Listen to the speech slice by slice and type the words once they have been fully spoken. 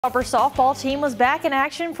Our softball team was back in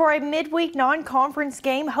action for a midweek non-conference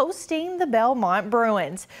game hosting the Belmont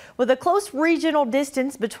Bruins. With a close regional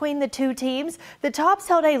distance between the two teams, the Tops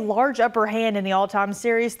held a large upper hand in the all-time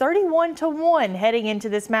series 31-1 heading into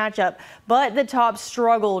this matchup, but the Tops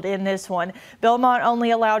struggled in this one. Belmont only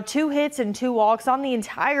allowed 2 hits and 2 walks on the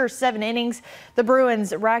entire 7 innings. The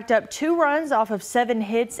Bruins racked up 2 runs off of 7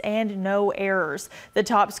 hits and no errors. The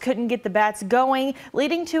Tops couldn't get the bats going,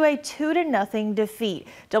 leading to a 2-0 defeat.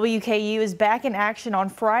 WKU is back in action on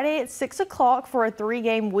Friday at 6 o'clock for a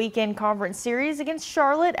 3-game weekend conference series against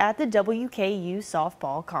Charlotte at the WKU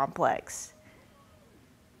softball complex.